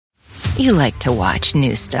You like to watch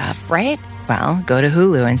new stuff, right? Well, go to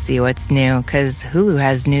Hulu and see what's new, because Hulu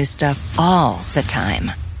has new stuff all the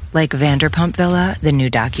time. Like Vanderpump Villa, the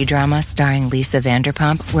new docudrama starring Lisa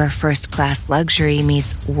Vanderpump, where first-class luxury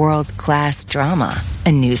meets world-class drama.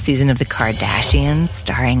 A new season of The Kardashians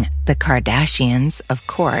starring The Kardashians, of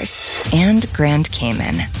course. And Grand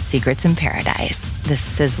Cayman, Secrets in Paradise, the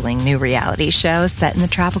sizzling new reality show set in the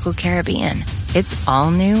tropical Caribbean. It's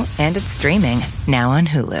all new and it's streaming now on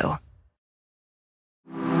Hulu.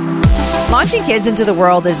 Launching kids into the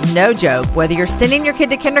world is no joke, whether you're sending your kid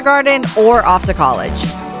to kindergarten or off to college.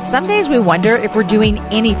 Some days we wonder if we're doing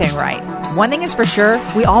anything right. One thing is for sure,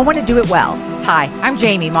 we all want to do it well. Hi, I'm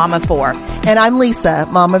Jamie, mom of 4. And I'm Lisa,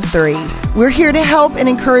 mom of 3. We're here to help and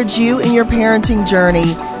encourage you in your parenting journey.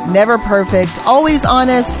 Never perfect, always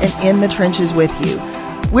honest, and in the trenches with you.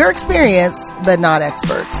 We're experienced, but not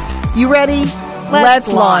experts. You ready? Let's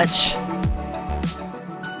launch.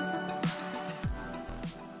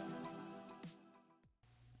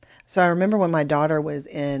 So I remember when my daughter was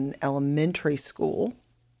in elementary school,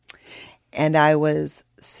 and I was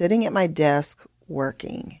sitting at my desk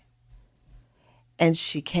working, and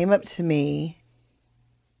she came up to me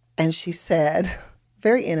and she said,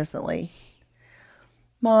 very innocently,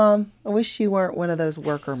 "Mom, I wish you weren't one of those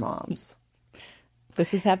worker moms."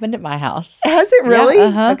 This has happened at my house. Has it really? Yeah,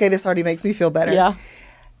 uh-huh. Okay, this already makes me feel better. Yeah.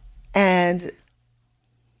 And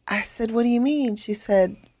I said, "What do you mean?" She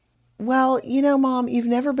said, "Well, you know, Mom, you've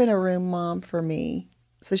never been a room mom for me."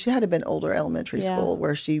 So she had to have been older elementary school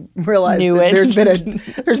where she realized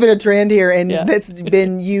that there's been a trend here, and that's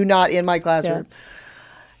been you not in my classroom.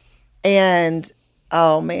 Yeah. And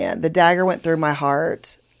oh man, the dagger went through my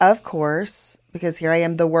heart, of course, because here I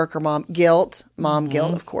am, the worker mom, guilt,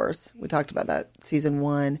 guilt, of course. We talked about that season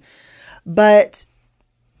 1. But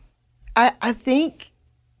I think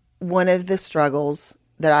one of the struggles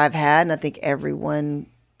that I've had, and I think everyone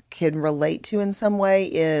can relate to in some way,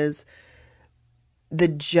 is the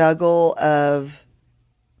juggle of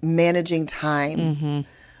managing time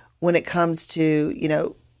when it comes to, you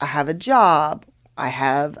know, I have a job, I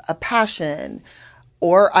have a passion,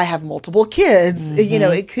 or I have multiple kids. You know,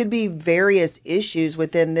 it could be various issues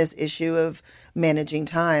within this issue of managing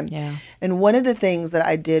time. Yeah. And one of the things that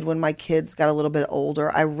I did when my kids got a little bit older,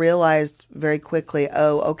 I realized very quickly,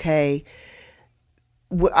 oh, okay,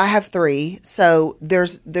 I have 3, so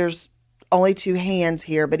there's only 2 hands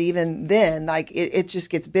here, but even then, like it just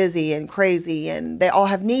gets busy and crazy, and they all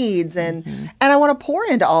have needs, and I want to pour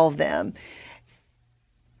into all of them.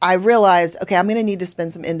 I realized, okay, I'm going to need to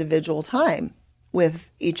spend some individual time with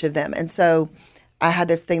each of them, and so I had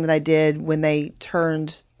this thing that I did when they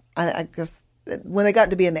turned, I guess, when they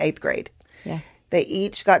got to be in the 8th grade. Yeah, they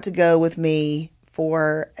each got to go with me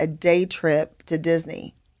for a day trip to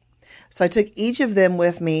Disney. So I took each of them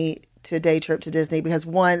with me to a day trip to Disney because,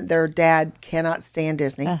 one, their dad cannot stand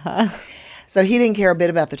Disney. So he didn't care a bit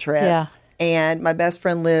about the trip. Yeah. And my best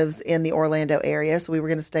friend lives in the Orlando area, so we were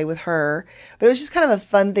going to stay with her. But it was just kind of a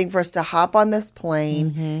fun thing for us to hop on this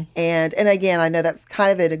plane. And again, I know that's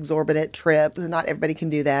kind of an exorbitant trip. Not everybody can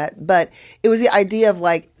do that. But it was the idea of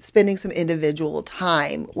like spending some individual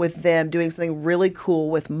time with them, doing something really cool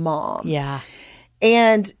with Mom. Yeah.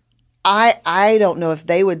 And I don't know if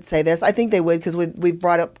they would say this. I think they would, because we've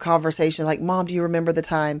brought up conversation like, "Mom, do you remember the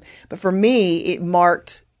time?" But for me, it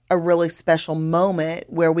marked a really special moment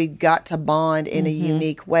where we got to bond in a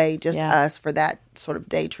unique way, just us, for that sort of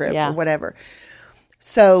day trip or whatever.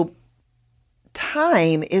 So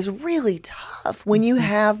time is really tough when you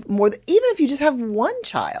have more, even if you just have one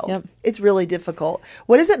child, it's really difficult.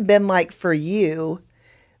 What has it been like for you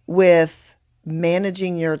with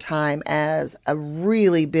managing your time as a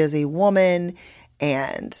really busy woman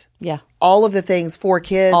and all of the things, 4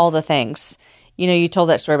 kids? All the things. You know, you told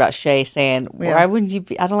that story about Shay saying, "Why wouldn't you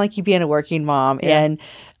be, I don't like you being a working mom." Yeah.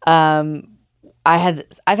 And I've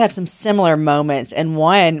had some similar moments. And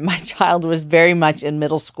one, my child was very much in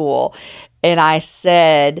middle school. And I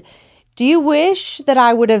said, "Do you wish that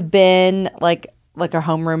I would have been like a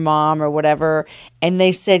homeroom mom or whatever?" And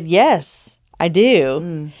they said, "Yes, I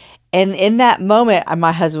do." And in that moment,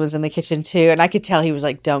 my husband was in the kitchen too, and I could tell he was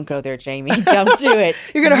like, "Don't go there, Jamie. Don't do it.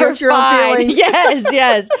 You're going to hurt your own feelings."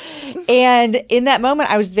 Yes. And in that moment,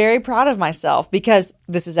 I was very proud of myself, because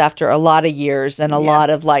this is after a lot of years and a lot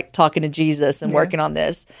of like talking to Jesus and working on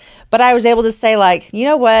this. But I was able to say, like, you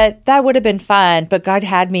know what, that would have been fun, but God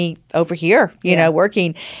had me over here, you know,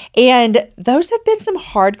 working. And those have been some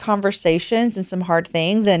hard conversations and some hard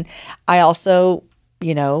things. And I also,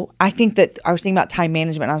 you know, I think that I was thinking about time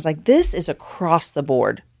management. I was like, this is across the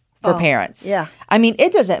board for parents. Yeah. I mean,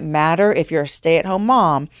 it doesn't matter if you're a stay-at-home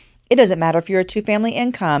mom, It doesn't matter if you're a 2-family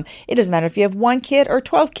income. It doesn't matter if you have 1 kid or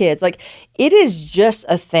 12 kids. Like, it is just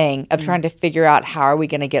a thing of trying to figure out how are we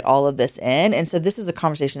going to get all of this in. And so this is a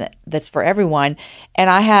conversation that's for everyone. And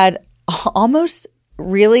I had almost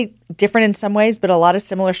really different in some ways, but a lot of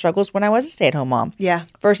similar struggles when I was a stay-at-home mom. Yeah.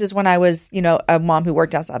 Versus when I was, a mom who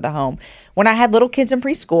worked outside the home. When I had little kids in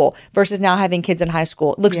preschool versus now having kids in high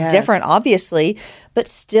school. It looks different, obviously, but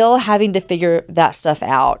still having to figure that stuff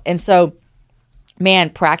out. And so,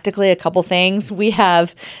 man, practically a couple things. We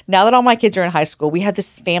have, now that all my kids are in high school, we have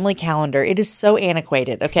this family calendar. It is so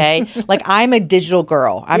antiquated, okay? Like, I'm a digital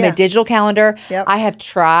girl. I'm a digital calendar. Yep. I have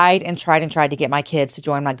tried to get my kids to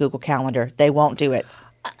join my Google Calendar. They won't do it.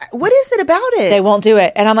 What is it about it? They won't do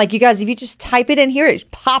it. And I'm like, you guys, if you just type it in here,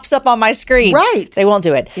 it pops up on my screen. Right. They won't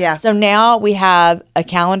do it. Yeah. So now we have a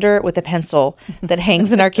calendar with a pencil that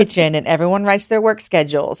hangs in our kitchen, and everyone writes their work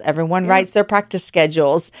schedules. Everyone writes their practice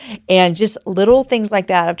schedules, and just little things like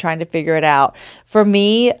that of trying to figure it out. For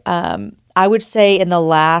me, I would say in the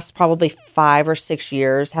last probably 5 or 6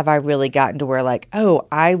 years have I really gotten to where, like, oh,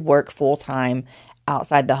 I work full time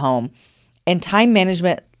outside the home. And time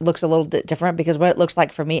management looks a little bit different, because what it looks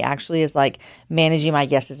like for me actually is like managing my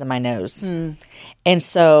yeses and my nos. And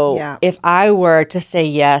so if I were to say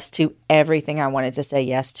yes to everything I wanted to say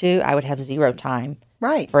yes to, I would have 0 time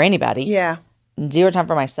for anybody. Yeah. 0 time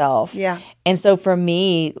for myself. Yeah. And so for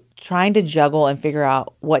me, trying to juggle and figure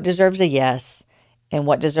out what deserves a yes and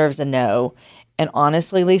what deserves a no. And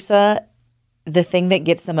honestly, Lisa, the thing that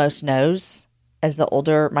gets the most no's as the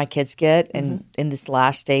older my kids get and in this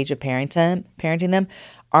last stage of parenting them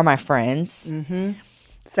are my friends.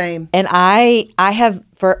 Same. And I have,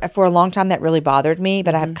 for a long time, that really bothered me,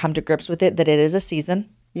 but I have come to grips with it, that it is a season.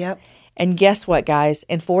 Yep. And guess what, guys?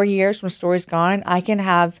 In 4 years, when Story's gone, I can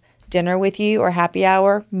have dinner with you or happy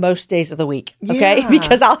hour most days of the week, okay? Yeah.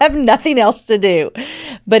 Because I'll have nothing else to do.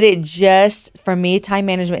 But it just, for me, time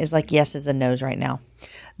management is like yeses and nos right now.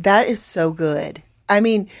 That is so good. I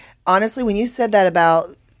mean, honestly, when you said that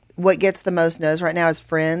about what gets the most no's right now is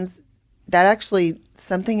friends, that actually,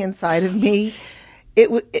 something inside of me, it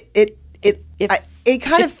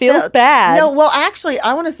kind of feels bad. No, well, actually,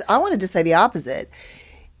 I wanted to say the opposite.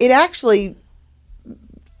 It actually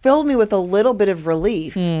filled me with a little bit of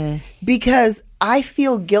relief because I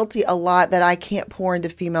feel guilty a lot that I can't pour into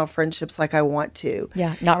female friendships like I want to.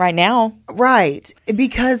 Yeah, not right now. Right,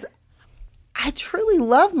 because I truly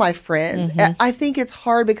love my friends. I think it's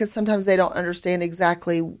hard because sometimes they don't understand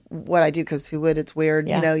exactly what I do, because who would? It's weird.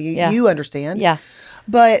 Yeah. You understand. Yeah.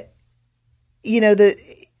 But,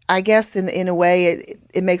 I guess in a way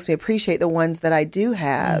it makes me appreciate the ones that I do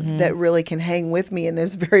have that really can hang with me in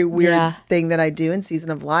this very weird thing that I do in season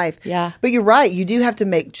of life. Yeah. But you're right. You do have to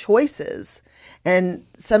make choices. And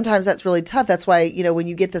sometimes that's really tough. That's why, when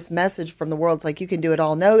you get this message from the world, it's like, you can do it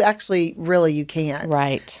all. No, actually, really, you can't.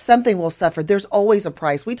 Right. Something will suffer. There's always a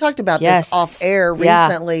price. We talked about this off air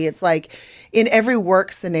recently. It's like, in every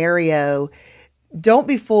work scenario, don't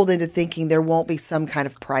be fooled into thinking there won't be some kind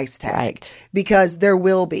of price tag. Right. Because there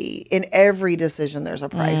will be. In every decision, there's a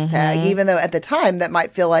price tag. Even though at the time that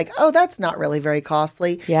might feel like, oh, that's not really very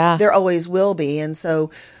costly. Yeah. There always will be. And so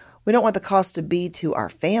we don't want the cost to be to our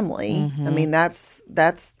family. I mean,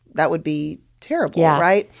 that would be terrible,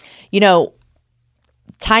 right?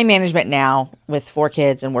 Time management now with 4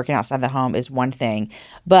 kids and working outside the home is one thing,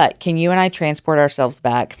 but can you and I transport ourselves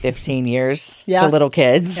back 15 years to little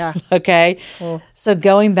kids? Yeah. Okay. Cool. So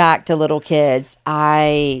going back to little kids,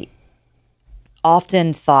 I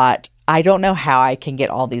often thought, I don't know how I can get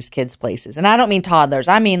all these kids places. And I don't mean toddlers.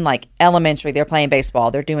 I mean like elementary. They're playing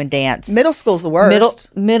baseball. They're doing dance. Middle school's the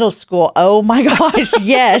worst. Middle school. Oh my gosh.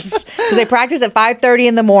 Yes. Because they practice at 5:30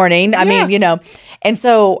 in the morning. I mean, And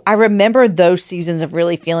so I remember those seasons of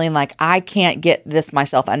really feeling like I can't get this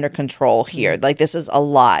myself under control here. Like, this is a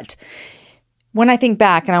lot. When I think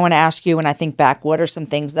back, and I want to ask you, when I think back, what are some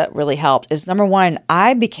things that really helped? Is number one,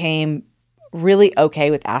 I became really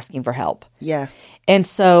okay with asking for help. Yes. And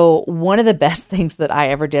so one of the best things that I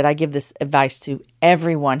ever did, I give this advice to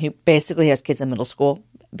everyone who basically has kids in middle school,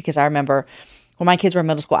 because I remember when my kids were in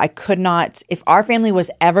middle school, I could not, if our family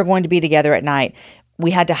was ever going to be together at night,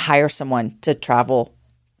 we had to hire someone to travel.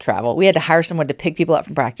 We had to hire someone to pick people up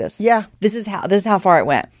from practice. Yeah. This is how far it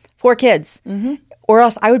went. 4 kids. Or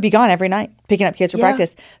else I would be gone every night picking up kids for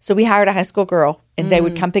practice. So we hired a high school girl, and they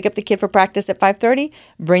would come pick up the kid for practice at 5:30,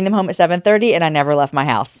 bring them home at 7:30, and I never left my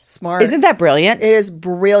house. Smart. Isn't that brilliant? It is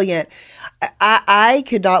brilliant. I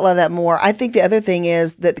could not love that more. I think the other thing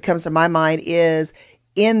is that comes to my mind is,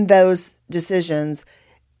 in those decisions,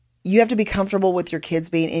 you have to be comfortable with your kids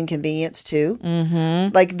being inconvenienced too.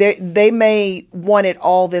 Mm-hmm. Like they may want it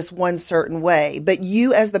all this one certain way, but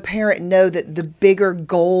you as the parent know that the bigger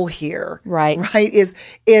goal here, right,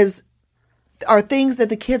 is are things that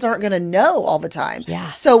the kids aren't going to know all the time.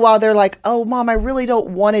 Yeah. So while they're like, "Oh, Mom, I really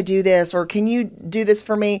don't want to do this," or "Can you do this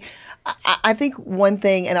for me?" I think one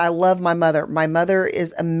thing, and I love my mother. My mother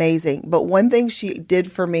is amazing, but one thing she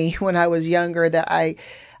did for me when I was younger that I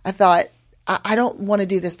thought, I don't want to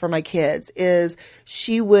do this for my kids, is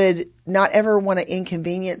she would not ever want to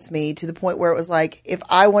inconvenience me to the point where it was like, if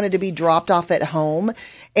I wanted to be dropped off at home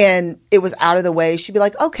and it was out of the way, she'd be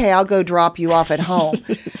like, okay, I'll go drop you off at home.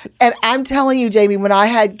 And I'm telling you, Jamie, when I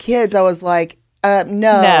had kids, I was like,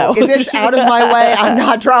 no. If it's out of my way, I'm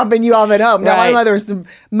not dropping you off at home. Now, my mother is a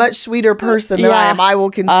much sweeter person than I am, I will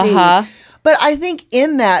concede. But I think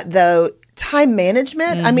in that, though, time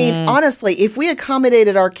management. I mean, honestly, if we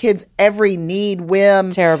accommodated our kids' every need, whim,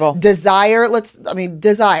 desire,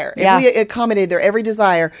 desire. If we accommodated their every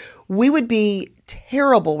desire, we would be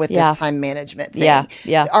terrible with this time management thing.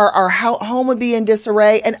 Our home would be in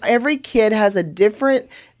disarray, and every kid has a different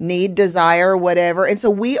need, desire, whatever. And so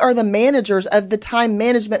we are the managers of the time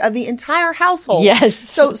management of the entire household. Yes.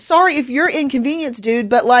 So sorry if you're inconvenienced, dude,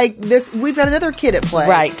 but like this, we've got another kid at play.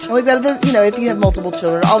 Right. And we've got, if you have multiple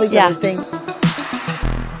children, all these other things.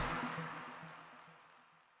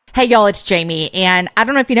 Hey, y'all, it's Jamie. And I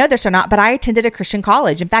don't know if you know this or not, but I attended a Christian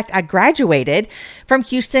college. In fact, I graduated from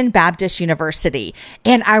Houston Baptist University.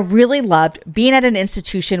 And I really loved being at an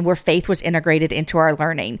institution where faith was integrated into our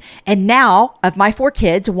learning. And now, of my 4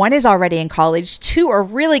 kids, 1 is already in college, 2 are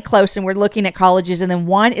really close and we're looking at colleges, and then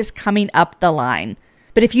 1 is coming up the line.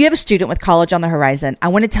 But if you have a student with college on the horizon, I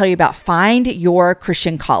want to tell you about Find Your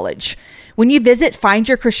Christian College. When you visit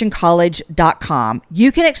findyourchristiancollege.com,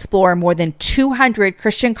 you can explore more than 200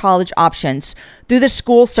 Christian college options through the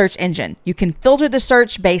school search engine. You can filter the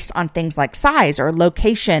search based on things like size or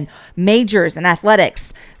location, majors, and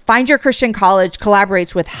athletics. Find Your Christian College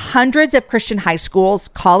collaborates with hundreds of Christian high schools,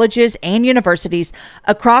 colleges, and universities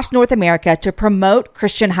across North America to promote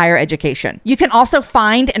Christian higher education. You can also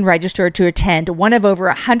find and register to attend one of over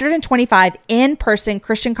 125 in-person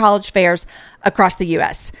Christian college fairs across the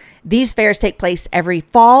U.S. These fairs take place every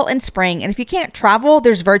fall and spring, and if you can't travel,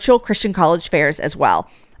 there's virtual Christian college fairs as well.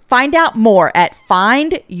 Find out more at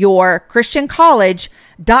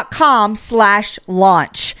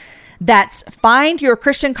findyourchristiancollege.com/launch. That's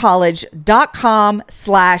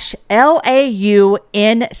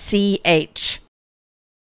findyourchristiancollege.com/LAUNCH.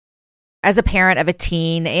 As a parent of a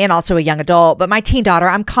teen and also a young adult, but my teen daughter,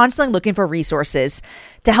 I'm constantly looking for resources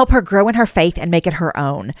to help her grow in her faith and make it her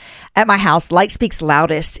own. At my house, Light Speaks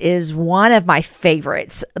Loudest is one of my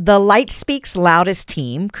favorites. The Light Speaks Loudest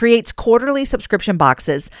team creates quarterly subscription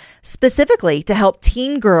boxes specifically to help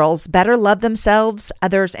teen girls better love themselves,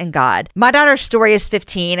 others, and God. My daughter's story is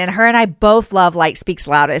 15, and her and I both love Light Speaks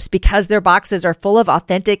Loudest because their boxes are full of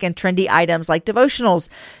authentic and trendy items like devotionals,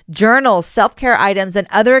 journals, self-care items, and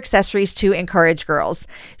other accessories to encourage girls.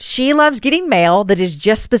 She loves getting mail that is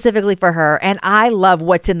just specifically for her, and I love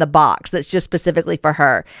what's in the box that's just specifically for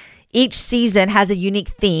her. Each season has a unique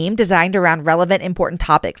theme designed around relevant, important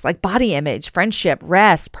topics like body image, friendship,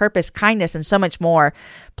 rest, purpose, kindness, and so much more.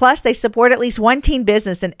 Plus, they support at least one teen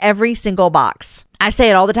business in every single box. I say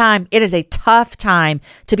it all the time. It is a tough time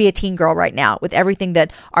to be a teen girl right now with everything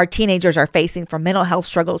that our teenagers are facing, from mental health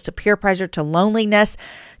struggles to peer pressure to loneliness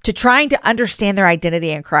to trying to understand their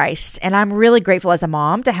identity in Christ. And I'm really grateful as a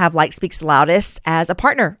mom to have Light Speaks Loudest as a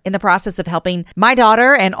partner in the process of helping my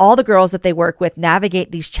daughter and all the girls that they work with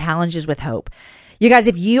navigate these challenges with hope. You guys,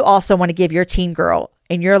 if you also want to give your teen girl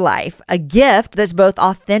in your life a gift that's both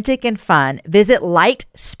authentic and fun, visit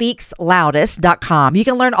lightspeaksloudest.com. You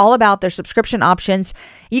can learn all about their subscription options.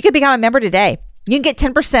 You can become a member today. You can get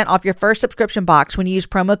 10% off your first subscription box when you use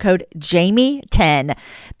promo code JAMIE10.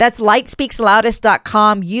 That's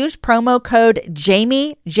lightspeaksloudest.com. Use promo code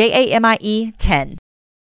JAMIE, JAMIE 10.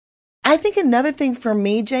 I think another thing for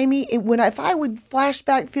me, Jamie, if I would flash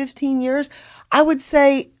back 15 years, I would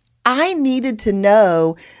say I needed to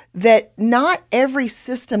know that not every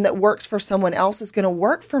system that works for someone else is going to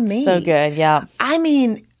work for me. So good, yeah. I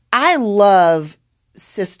mean, I love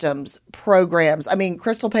systems, programs. I mean,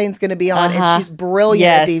 Crystal Paine's going to be on, and she's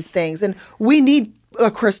brilliant at these things. And we need a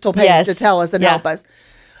Crystal Paine to tell us and help us.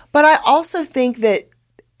 But I also think that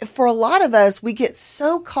for a lot of us, we get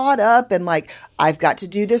so caught up in like, I've got to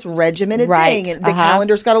do this regimented thing, and the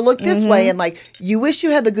calendar's got to look this way, and like, you wish you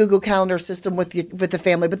had the Google Calendar system with the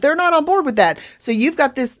family, but they're not on board with that. So you've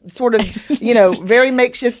got this sort of, very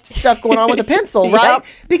makeshift stuff going on with a pencil, right?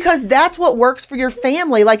 Because that's what works for your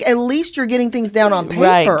family. Like, at least you're getting things down on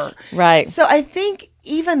paper, right? So I think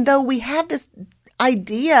even though we have this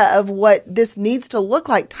idea of what this needs to look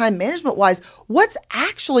like time management wise, what's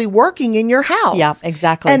actually working in your house? Yeah,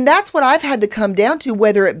 exactly. And that's what I've had to come down to,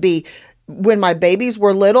 whether it be when my babies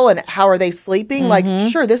were little and how are they sleeping? Like,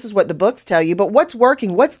 sure, this is what the books tell you, but what's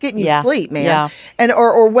working? What's getting you sleep, man? Yeah. And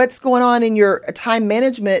or what's going on in your time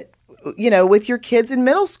management, with your kids in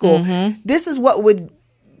middle school? This is what would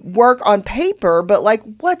work on paper, but like,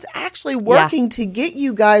 what's actually working to get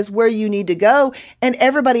you guys where you need to go, and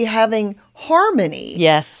everybody having harmony.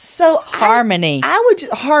 Yes. So harmony.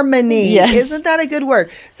 Harmony. Yes. Isn't that a good word?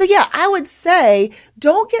 So yeah, I would say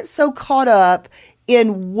don't get so caught up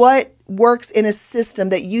in what works in a system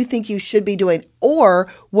that you think you should be doing,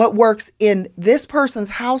 or what works in this person's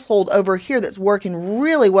household over here that's working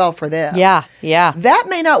really well for them. Yeah. Yeah. That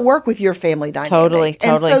may not work with your family dynamic. Totally.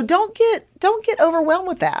 And so don't get overwhelmed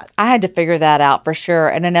with that. I had to figure that out for sure.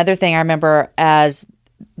 And another thing I remember, as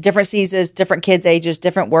different seasons, different kids' ages,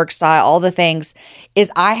 different work style, all the things,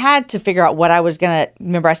 is I had to figure out what I was going to,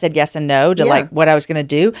 remember I said yes and no to like what I was going to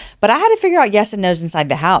do, but I had to figure out yes and no's inside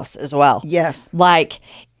the house as well. Yes. Like,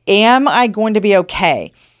 am I going to be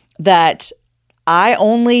okay that I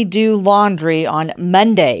only do laundry on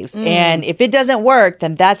Mondays? And if it doesn't work,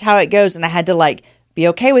 then that's how it goes. And I had to like be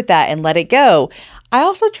okay with that and let it go. I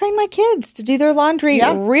also train my kids to do their laundry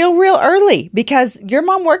real early, because your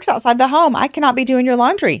mom works outside the home. I cannot be doing your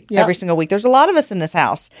laundry every single week. There's a lot of us in this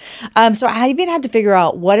house. So I even had to figure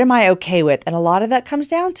out, what am I okay with? And a lot of that comes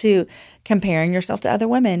down to comparing yourself to other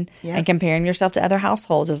women and comparing yourself to other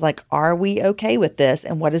households. Is like, are we okay with this?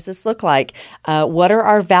 And what does this look like? What are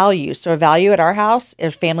our values? So a value at our house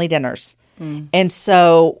is family dinners. And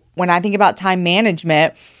so when I think about time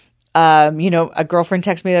management, a girlfriend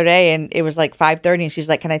texted me the other day, and it was like 5:30, and she's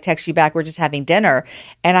like, "Can I text you back? We're just having dinner."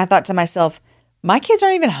 And I thought to myself, my kids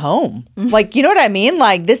aren't even home. Like, you know what I mean?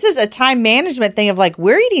 Like, this is a time management thing of like,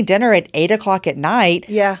 we're eating dinner at 8:00 at night.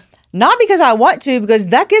 Yeah. Not because I want to, because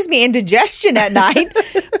that gives me indigestion at night,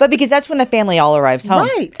 but because that's when the family all arrives home.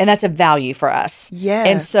 Right. And that's a value for us. Yes.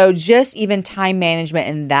 And so just even time management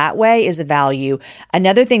in that way is a value.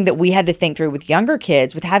 Another thing that we had to think through with younger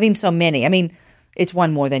kids, with having so many, I mean, it's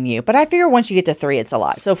one more than you, but I figure once you get to 3, it's a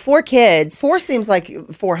lot. So 4 kids. 4 seems like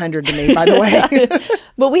 400 to me, by the way.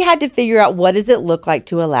 But we had to figure out, what does it look like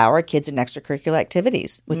to allow our kids in extracurricular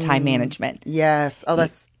activities with time management? Yes. Oh,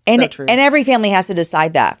 that's so true. And every family has to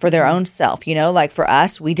decide that for their own self. Like for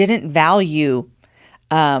us, we didn't value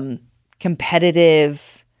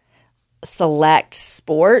competitive select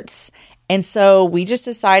sports. And so we just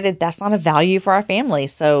decided that's not a value for our family.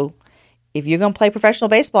 So if you're going to play professional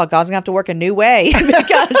baseball, God's going to have to work a new way,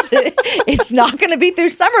 because it's not going to be through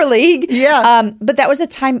summer league. Yeah. But that was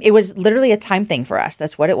it was literally a time thing for us.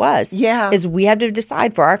 That's what it was. Yeah. Is we had to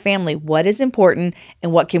decide for our family what is important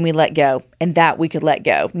and what can we let go, and that we could let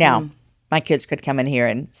go. Now, my kids could come in here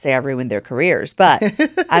and say I ruined their careers, but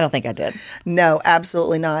I don't think I did. No,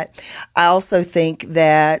 absolutely not. I also think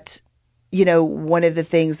that, one of the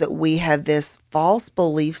things that we have this false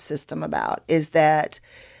belief system about is that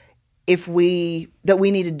we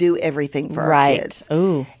need to do everything for our kids.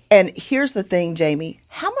 Ooh. And here's the thing, Jamie,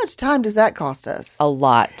 how much time does that cost us? A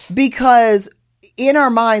lot. Because in our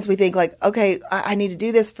minds, we think like, okay, I need to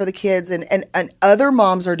do this for the kids, and other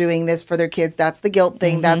moms are doing this for their kids. That's the guilt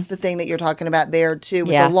thing. That's the thing that you're talking about there too,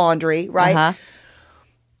 with the laundry, right?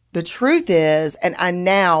 The truth is, and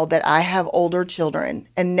now that I have older children,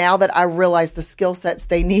 and now that I realize the skill sets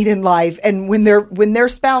they need in life, and when their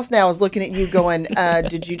spouse now is looking at you going,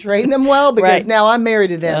 did you train them well? Because now I'm married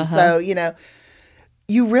to them. So,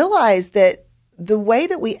 you realize that the way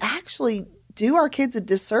that we actually do our kids a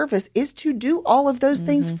disservice is to do all of those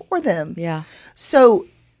things for them. Yeah. So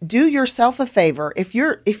do yourself a favor. If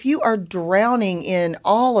you are drowning in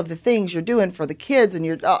all of the things you're doing for the kids, and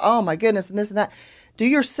you're, oh my goodness, and this and that, do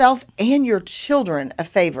yourself and your children a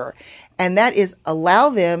favor, and that is allow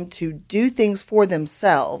them to do things for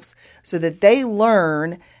themselves so that they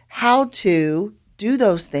learn how to do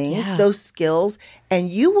those things, those skills, and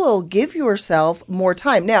you will give yourself more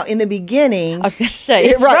time. Now, in the beginning, I was going to say,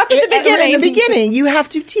 it's rough in the beginning. In the beginning, you have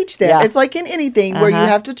to teach them. Yeah. It's like in anything where you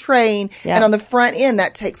have to train, and on the front end,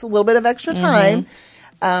 that takes a little bit of extra time.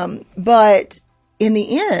 But in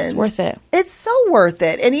the end, it's worth it. It's so worth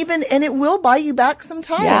it. And it will buy you back some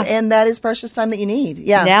time. Yeah. And that is precious time that you need.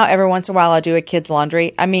 Yeah. Now, every once in a while, I do a kid's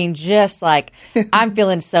laundry. I mean, just like, I'm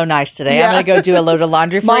feeling so nice today. Yeah. I'm going to go do a load of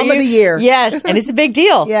laundry for you. Mom of the year. Yes. And it's a big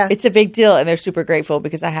deal. Yeah. It's a big deal. And they're super grateful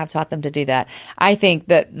because I have taught them to do that. I think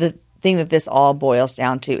that the thing that this all boils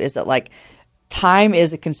down to is that, like, time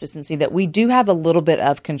is a consistency that we do have a little bit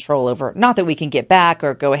of control over. Not that we can get back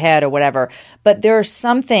or go ahead or whatever, but there are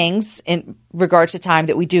some things in regards to time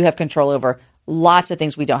that we do have control over. Lots of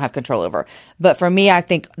things we don't have control over. But for me, I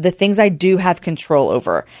think the things I do have control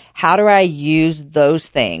over, how do I use those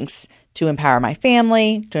things to empower my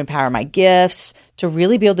family, to empower my gifts, to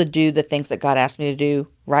really be able to do the things that God asked me to do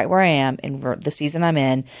right where I am in the season I'm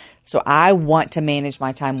in. So I want to manage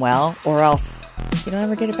my time well, or else you don't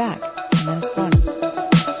ever get it back. And then it's gone.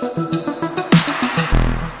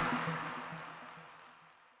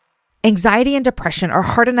 Anxiety and depression are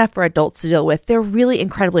hard enough for adults to deal with. They're really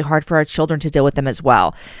incredibly hard for our children to deal with them as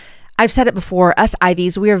well. I've said it before, us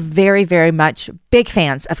Ivies, we are very, very much big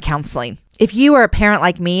fans of counseling. If you are a parent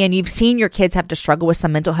like me and you've seen your kids have to struggle with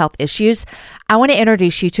some mental health issues, I want to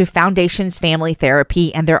introduce you to Foundations Family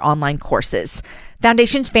Therapy and their online courses.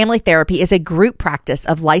 Foundations Family Therapy is a group practice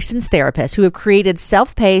of licensed therapists who have created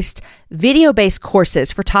self-paced, video-based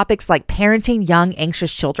courses for topics like parenting young,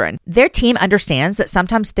 anxious children. Their team understands that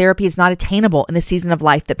sometimes therapy is not attainable in the season of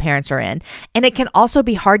life that parents are in, and it can also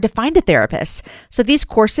be hard to find a therapist. So these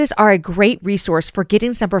courses are a great resource for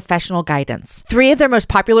getting some professional guidance. 3 of their most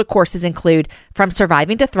popular courses include From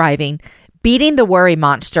Surviving to Thriving, Beating the Worry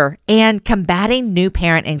Monster, and Combating New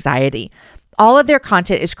Parent Anxiety. All of their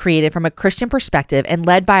content is created from a Christian perspective and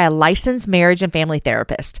led by a licensed marriage and family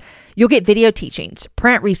therapist. You'll get video teachings,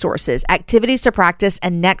 print resources, activities to practice,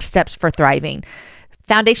 and next steps for thriving.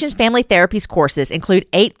 Foundations Family Therapy's courses include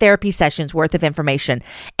 8 therapy sessions worth of information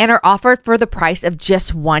and are offered for the price of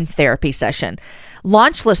just 1 therapy session.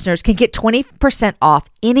 Launch listeners can get 20% off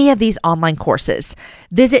any of these online courses.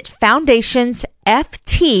 Visit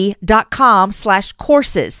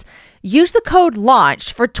foundationsft.com/courses. Use the code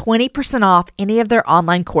LAUNCH for 20% off any of their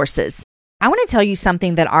online courses. I want to tell you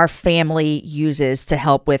something that our family uses to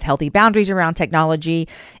help with healthy boundaries around technology,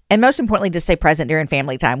 and most importantly, to stay present during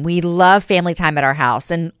family time. We love family time at our house,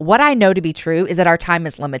 and what I know to be true is that our time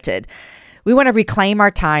is limited. We want to reclaim our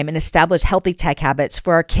time and establish healthy tech habits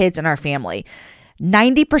for our kids and our family.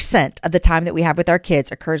 90% of the time that we have with our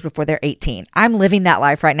kids occurs before they're 18. I'm living that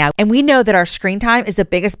life right now, and we know that our screen time is the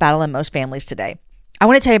biggest battle in most families today. I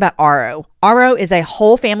want to tell you about Aro. Aro is a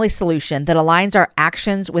whole family solution that aligns our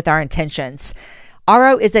actions with our intentions.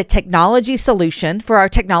 Aro is a technology solution for our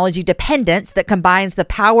technology dependence that combines the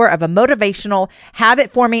power of a motivational,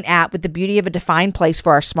 habit-forming app with the beauty of a defined place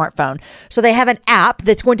for our smartphone. So they have an app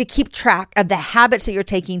that's going to keep track of the habits that you're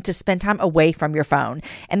taking to spend time away from your phone.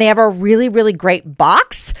 And they have a really, really great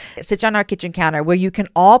box. It sits on our kitchen counter where you can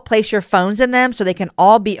all place your phones in them so they can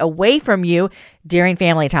all be away from you during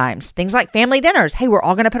family times. Things like family dinners. Hey, we're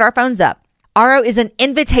all going to put our phones up. Aro is an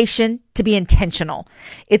invitation to be intentional.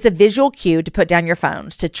 It's a visual cue to put down your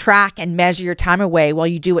phones, to track and measure your time away while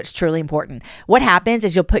you do what's truly important. What happens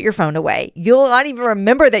is you'll put your phone away. You'll not even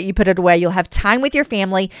remember that you put it away. You'll have time with your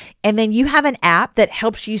family, and then you have an app that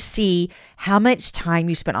helps you see how much time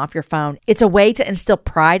you spent off your phone. It's a way to instill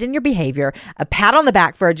pride in your behavior, a pat on the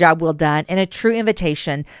back for a job well done, and a true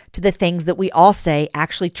invitation to the things that we all say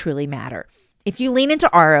actually truly matter. If you lean into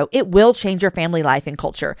Aro, it will change your family life and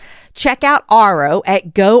culture. Check out Aro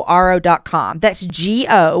at goaro.com. That's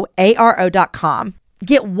GOARO.com.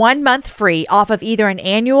 Get 1 month free off of either an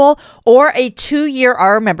annual or a 2-year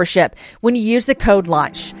Aro membership when you use the code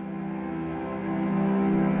LAUNCH.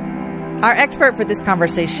 Our expert for this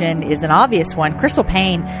conversation is an obvious one, Crystal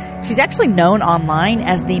Paine. She's actually known online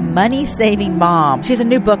as the money-saving mom. She has a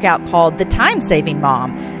new book out called The Time-Saving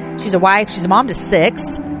Mom. She's a wife. She's a mom to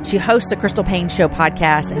 6. She hosts the Crystal Paine Show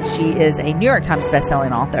podcast, and she is a New York Times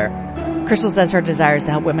bestselling author. Crystal says her desire is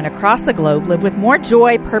to help women across the globe live with more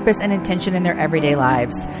joy, purpose, and intention in their everyday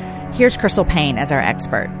lives. Here's Crystal Paine as our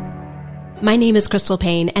expert. My name is Crystal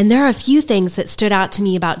Paine, and there are a few things that stood out to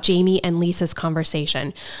me about Jamie and Lisa's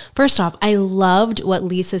conversation. First off, I loved what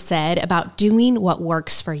Lisa said about doing what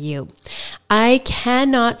works for you. I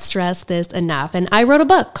cannot stress this enough, and I wrote a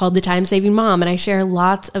book called The Time-Saving Mom, and I share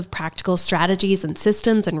lots of practical strategies and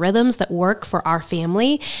systems and rhythms that work for our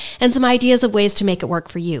family, and some ideas of ways to make it work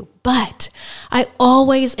for you. But I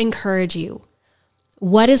always encourage you,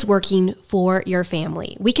 what is working for your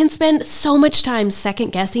family? We can spend so much time second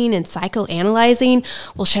guessing and psychoanalyzing.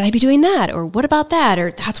 Well, should I be doing that? Or what about that? Or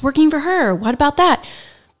that's working for her. What about that?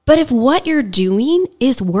 But if what you're doing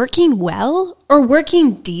is working well or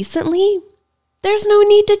working decently, there's no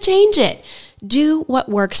need to change it. Do what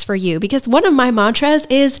works for you. Because one of my mantras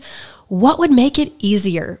is, what would make it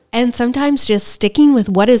easier? And sometimes just sticking with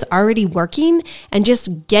what is already working and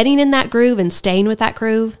just getting in that groove and staying with that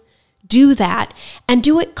groove. Do that and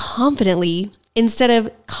do it confidently instead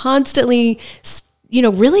of constantly,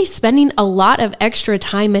 really spending a lot of extra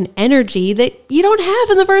time and energy that you don't have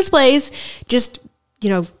in the first place. Just,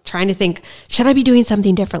 trying to think, should I be doing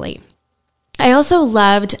something differently? I also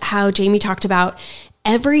loved how Jamie talked about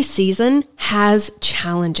every season has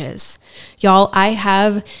challenges. Y'all, I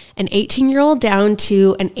have an 18-year-old down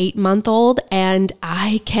to an 8-month-old, and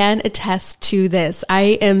I can attest to this.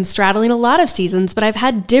 I am straddling a lot of seasons, but I've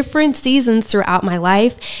had different seasons throughout my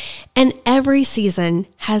life, and every season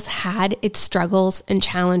has had its struggles and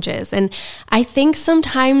challenges. And I think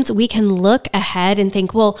sometimes we can look ahead and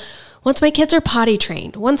think, well, once my kids are potty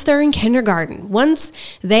trained, once they're in kindergarten, once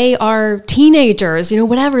they are teenagers,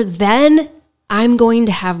 whatever, then I'm going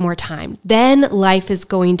to have more time. Then life is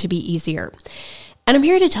going to be easier. And I'm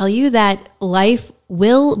here to tell you that life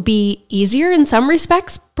will be easier in some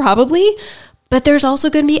respects, probably, but there's also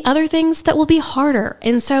going to be other things that will be harder.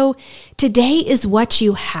 And so today is what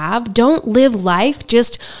you have. Don't live life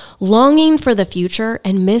just longing for the future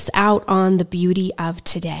and miss out on the beauty of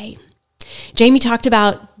today. Jamie talked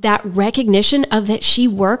about that recognition of that she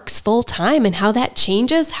works full time and how that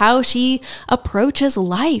changes how she approaches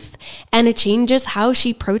life, and it changes how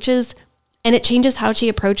she approaches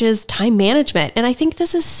time management. And I think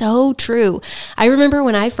this is so true. I remember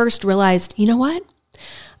when I first realized, you know what?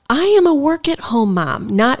 I am a work-at-home mom,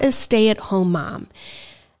 not a stay-at-home mom.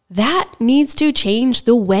 That needs to change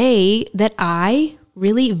the way that I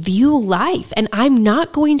really view life, and I'm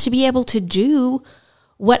not going to be able to do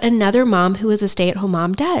what another mom who is a stay-at-home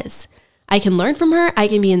mom does. I can learn from her, I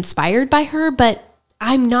can be inspired by her, but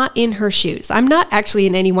I'm not in her shoes. I'm not actually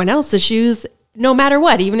in anyone else's shoes, no matter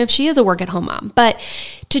what, even if she is a work-at-home mom. But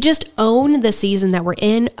to just own the season that we're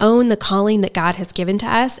in, own the calling that God has given to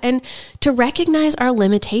us, and to recognize our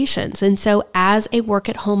limitations. And so as a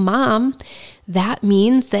work-at-home mom, that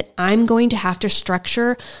means that I'm going to have to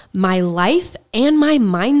structure my life and my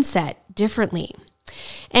mindset differently.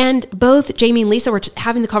 And both Jamie and Lisa were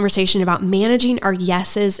having the conversation about managing our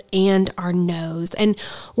yeses and our nos. And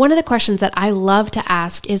one of the questions that I love to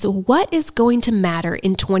ask is, what is going to matter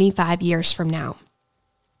in 25 years from now?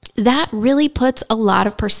 That really puts a lot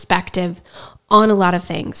of perspective on a lot of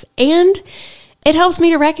things. And it helps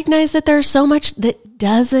me to recognize that there's so much that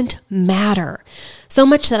doesn't matter. So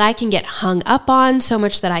much that I can get hung up on, so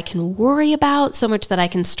much that I can worry about, so much that I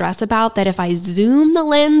can stress about, that if I zoom the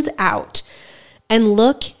lens out and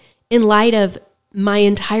look in light of my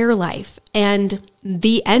entire life and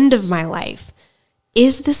the end of my life,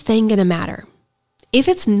 is this thing going to matter? If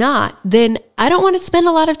it's not, then I don't want to spend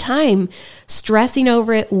a lot of time stressing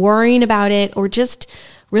over it, worrying about it, or just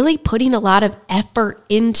really putting a lot of effort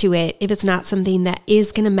into it if it's not something that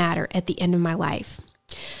is going to matter at the end of my life.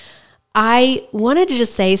 I wanted to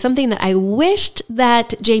just say something that I wished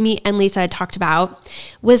that Jamie and Lisa had talked about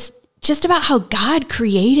was just about how God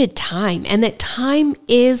created time, and that time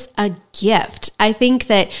is a gift. I think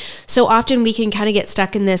that so often we can kind of get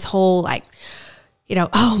stuck in this whole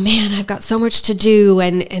oh man, I've got so much to do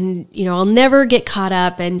and I'll never get caught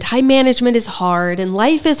up, and time management is hard and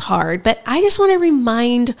life is hard. But I just want to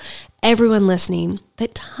remind everyone listening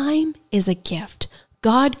that time is a gift.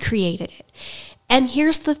 God created it. And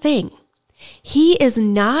here's the thing. He is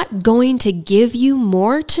not going to give you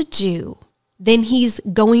more to do than he's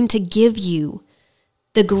going to give you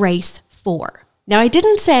the grace for. Now, I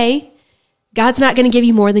didn't say God's not going to give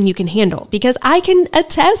you more than you can handle, because I can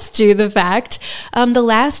attest to the fact the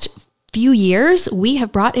last few years, we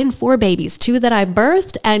have brought in 4 babies, 2 that I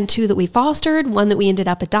birthed and 2 that we fostered, 1 that we ended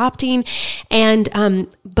up adopting. And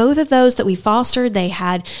both of those that we fostered, they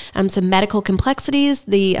had some medical complexities.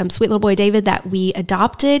 The sweet little boy, David, that we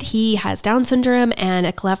adopted, he has Down syndrome and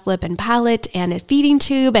a cleft lip and palate and a feeding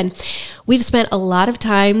tube. And we've spent a lot of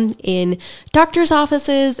time in doctor's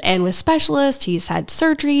offices and with specialists. He's had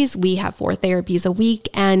surgeries. We have 4 therapies a week.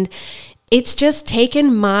 And it's just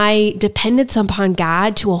taken my dependence upon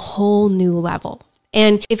God to a whole new level.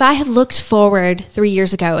 And if I had looked forward 3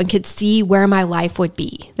 years ago and could see where my life would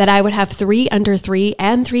be, that I would have 3 under 3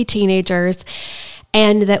 and 3 teenagers,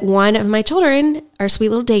 and that one of my children, our sweet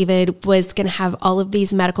little David, was going to have all of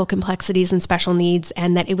these medical complexities and special needs,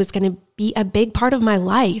 and that it was going to be a big part of my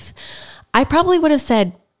life, I probably would have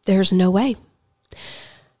said, there's no way.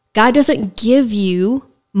 God doesn't give you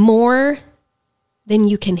more than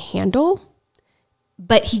you can handle,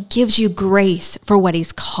 but he gives you grace for what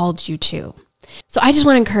he's called you to. So I just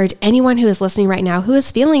want to encourage anyone who is listening right now who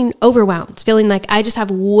is feeling overwhelmed, feeling like I just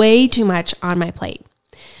have way too much on my plate.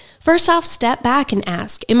 First off, step back and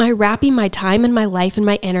ask, am I wrapping my time and my life and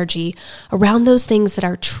my energy around those things that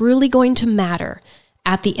are truly going to matter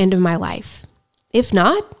at the end of my life? If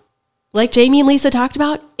not, like Jamie and Lisa talked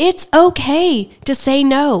about, it's okay to say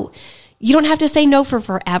no. You don't have to say no for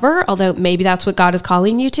forever, although maybe that's what God is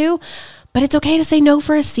calling you to, but it's okay to say no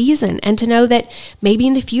for a season and to know that maybe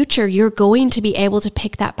in the future you're going to be able to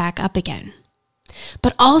pick that back up again.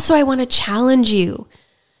 But also I want to challenge you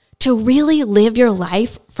to really live your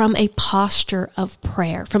life from a posture of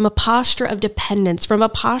prayer, from a posture of dependence, from a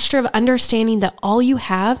posture of understanding that all you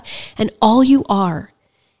have and all you are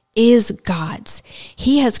is God's.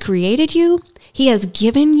 He has created you. He has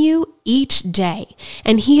given you each day,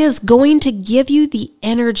 and He is going to give you the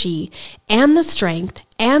energy and the strength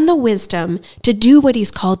and the wisdom to do what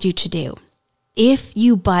He's called you to do, if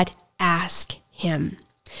you but ask Him.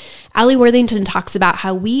 Allie Worthington talks about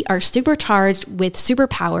how we are supercharged with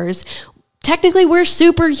superpowers. Technically, we're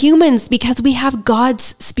superhumans because we have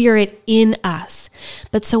God's Spirit in us.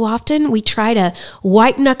 But so often we try to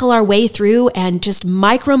white knuckle our way through and just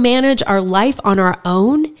micromanage our life on our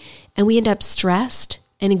own, and we end up stressed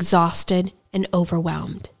and exhausted and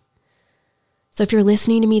overwhelmed. So if you're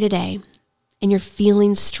listening to me today and you're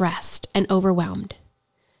feeling stressed and overwhelmed,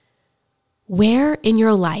 where in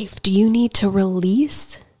your life do you need to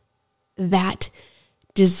release that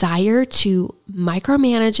desire to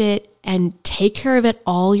micromanage it and take care of it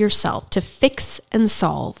all yourself, to fix and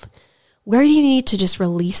solve? Where do you need to just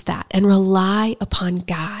release that and rely upon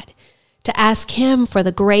God, to ask Him for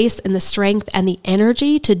the grace and the strength and the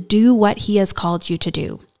energy to do what He has called you to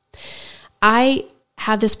do? I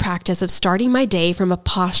have this practice of starting my day from a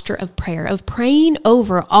posture of prayer, of praying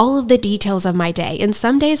over all of the details of my day. And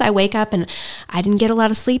some days I wake up and I didn't get a lot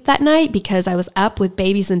of sleep that night because I was up with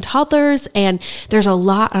babies and toddlers, and there's a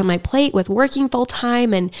lot on my plate with working full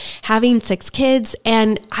time and having 6 kids.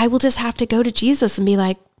 And I will just have to go to Jesus and be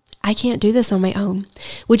like, I can't do this on my own.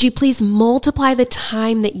 Would you please multiply the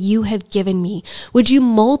time that you have given me? Would you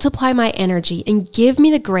multiply my energy and give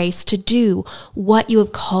me the grace to do what you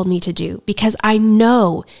have called me to do? Because I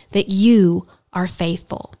know that you are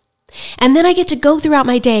faithful. And then I get to go throughout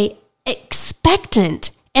my day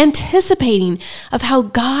expectant, anticipating of how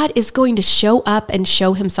God is going to show up and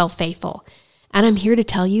show Himself faithful. And I'm here to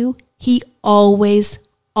tell you, He always,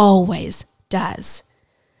 always does.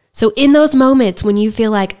 So in those moments when you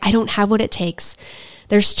feel like I don't have what it takes,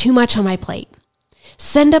 there's too much on my plate,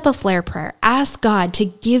 send up a flare prayer. Ask God to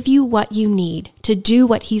give you what you need to do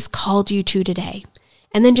what He's called you to today.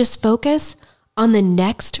 And then just focus on the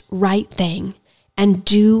next right thing and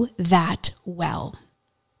do that well.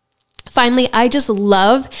 Finally, I just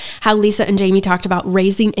love how Lisa and Jamie talked about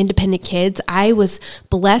raising independent kids. I was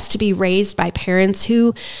blessed to be raised by parents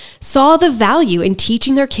who saw the value in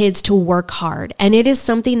teaching their kids to work hard. And it is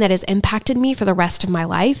something that has impacted me for the rest of my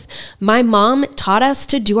life. My mom taught us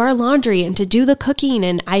to do our laundry and to do the cooking.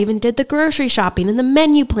 And I even did the grocery shopping and the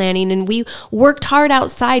menu planning. And we worked hard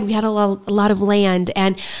outside. We had a lot of land.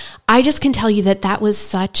 And I just can tell you that that was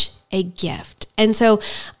such a gift. And so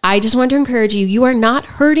I just want to encourage you, you are not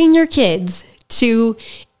hurting your kids to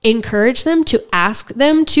encourage them, to ask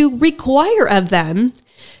them, to require of them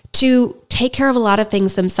to take care of a lot of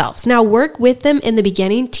things themselves. Now, work with them in the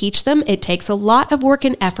beginning, teach them. It takes a lot of work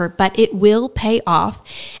and effort, but it will pay off.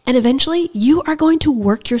 And eventually you are going to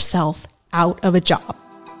work yourself out of a job.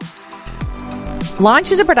 Launch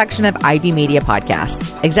is a production of Ivy Media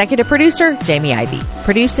Podcasts. Executive producer, Jamie Ivy.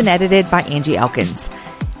 Produced and edited by Angie Elkins.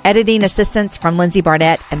 Editing assistance from Lindsay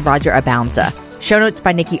Barnett and Roger Abounza. Show notes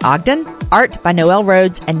by Nikki Ogden. Art by Noelle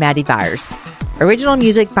Rhodes and Maddie Byers. Original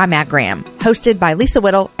music by Matt Graham. Hosted by Lisa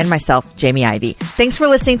Whittle and myself, Jamie Ivy. Thanks for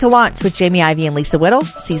listening to Launch with Jamie Ivy and Lisa Whittle,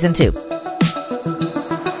 Season 2.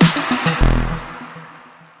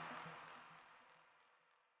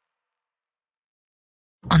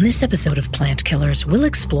 On this episode of Plant Killers, we'll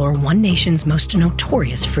explore one nation's most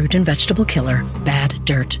notorious fruit and vegetable killer, bad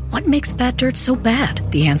dirt. What makes bad dirt so bad?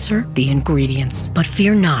 The answer? The ingredients. But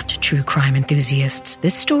fear not, true crime enthusiasts.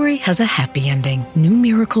 This story has a happy ending. New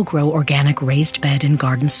Miracle Grow organic raised bed and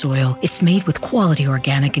garden soil. It's made with quality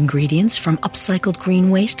organic ingredients from upcycled green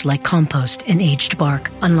waste like compost and aged bark.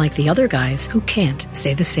 Unlike the other guys who can't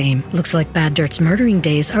say the same. Looks like bad dirt's murdering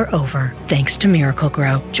days are over, thanks to Miracle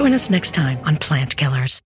Grow. Join us next time on Plant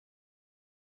Killers.